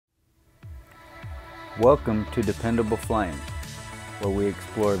Welcome to Dependable Flame, where we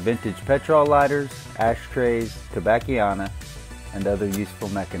explore vintage petrol lighters, ashtrays, tobacconiana, and other useful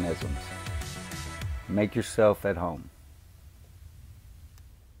mechanisms. Make yourself at home.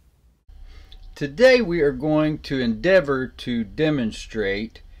 Today we are going to endeavor to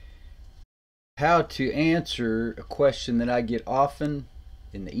demonstrate how to answer a question that I get often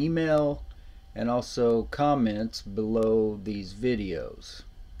in the email and also comments below these videos.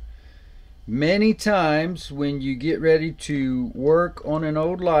 Many times when you get ready to work on an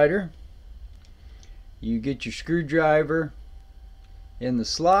old lighter, you get your screwdriver in the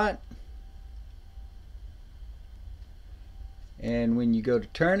slot, and when you go to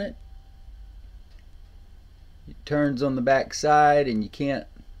turn it, it turns on the back side and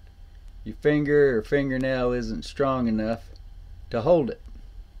your finger or fingernail isn't strong enough to hold it.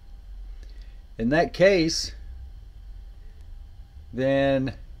 In that case,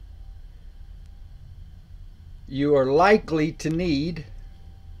 then you are likely to need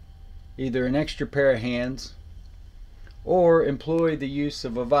either an extra pair of hands or employ the use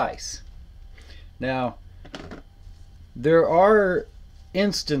of a vise. Now, there are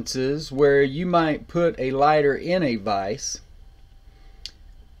instances where you might put a lighter in a vise.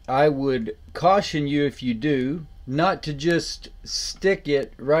 I would caution you, if you do, not to just stick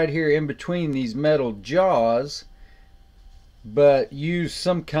it right here in between these metal jaws, but use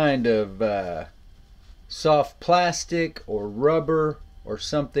some kind of soft plastic or rubber or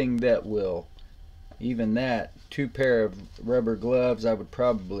something that will, even that, 2 pair of rubber gloves. I would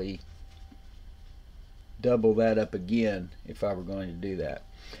probably double that up again if I were going to do that.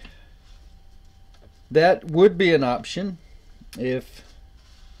 That would be an option if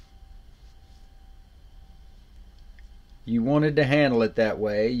you wanted to handle it that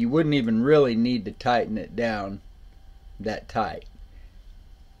way. You wouldn't even really need to tighten it down that tight.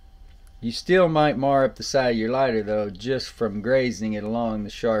 You still might mar up the side of your lighter though, just from grazing it along the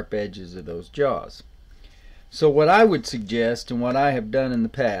sharp edges of those jaws. So what I would suggest, and what I have done in the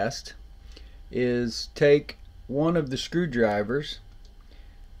past, is take one of the screwdrivers.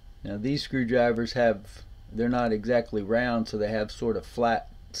 Now these screwdrivers they're not exactly round, so they have sort of flat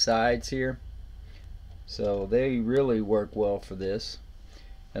sides here. So they really work well for this.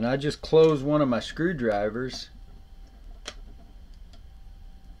 And I just close one of my screwdrivers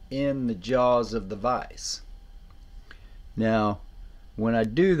in the jaws of the vise. Now when I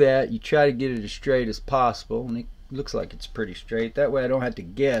do that, you try to get it as straight as possible, and it looks like it's pretty straight. That way I don't have to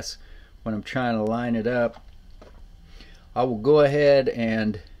guess when I'm trying to line it up. I will go ahead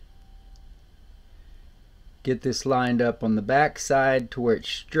and get this lined up on the back side to where it's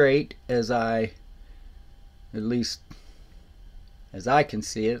straight, at least as I can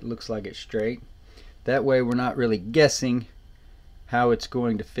see it. It looks like it's straight. That way we're not really guessing how it's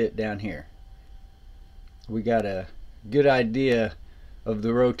going to fit down here. We got a good idea of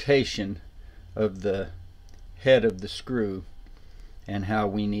the rotation of the head of the screw and how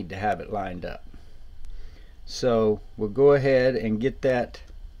we need to have it lined up. So we'll go ahead and get that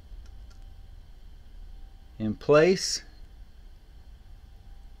in place,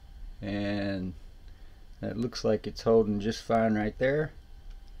 and that looks like it's holding just fine right there.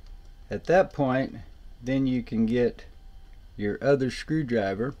 At that point, then you can get your other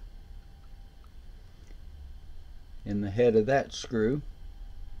screwdriver in the head of that screw.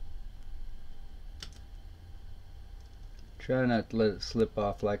 Try not to let it slip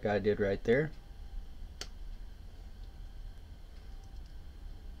off like I did right there.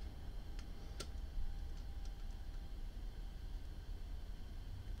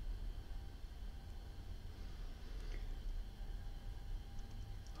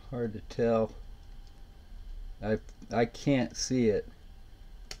 Hard to tell. I can't see it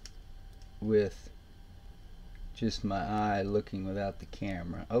with just my eye looking without the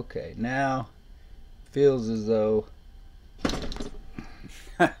camera. Okay, now feels as though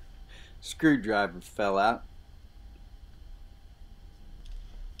screwdriver fell out.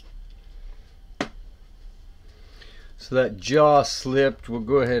 So that jaw slipped. We'll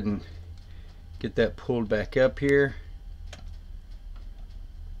go ahead and get that pulled back up here.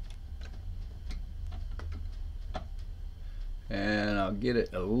 And I'll get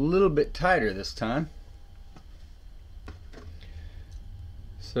it a little bit tighter this time.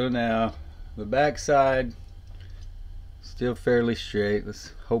 So now the back side still fairly straight.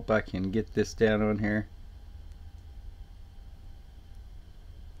 Let's hope I can get this down on here.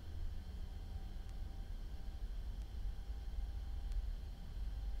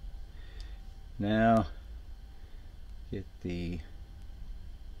 Now get the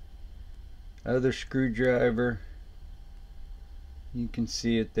other screwdriver You can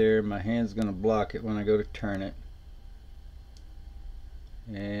see it there. My hand's going to block it when I go to turn it.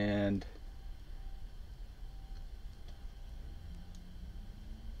 And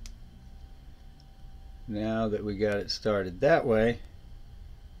now that we got it started that way,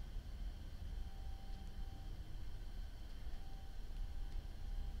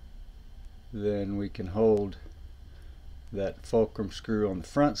 then we can hold that fulcrum screw on the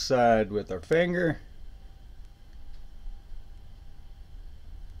front side with our finger.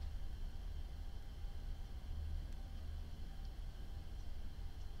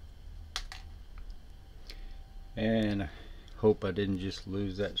 And I hope I didn't just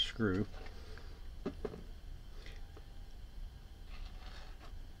lose that screw.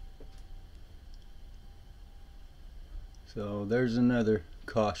 So there's another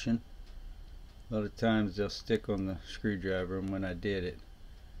caution. A lot of times they'll stick on the screwdriver, and when I did it,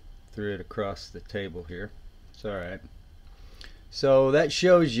 threw it across the table here. It's alright. So that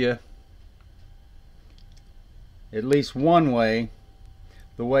shows you at least one way,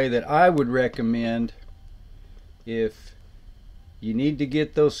 the way that I would recommend if you need to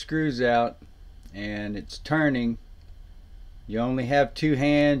get those screws out and it's turning. You only have two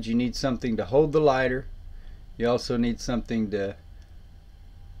hands. You need something to hold the lighter. You also need something to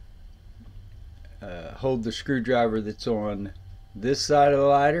hold the screwdriver that's on this side of the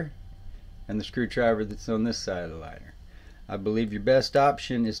lighter and the screwdriver that's on this side of the lighter. I believe your best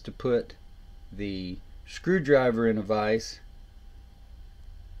option is to put the screwdriver in a vise,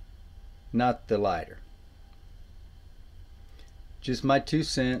 not the lighter. Just my 2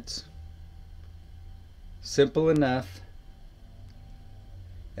 cents. Simple enough.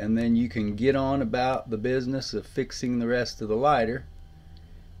 And then you can get on about the business of fixing the rest of the lighter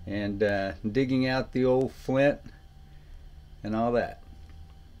and digging out the old flint and all that.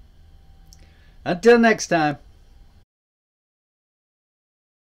 Until next time.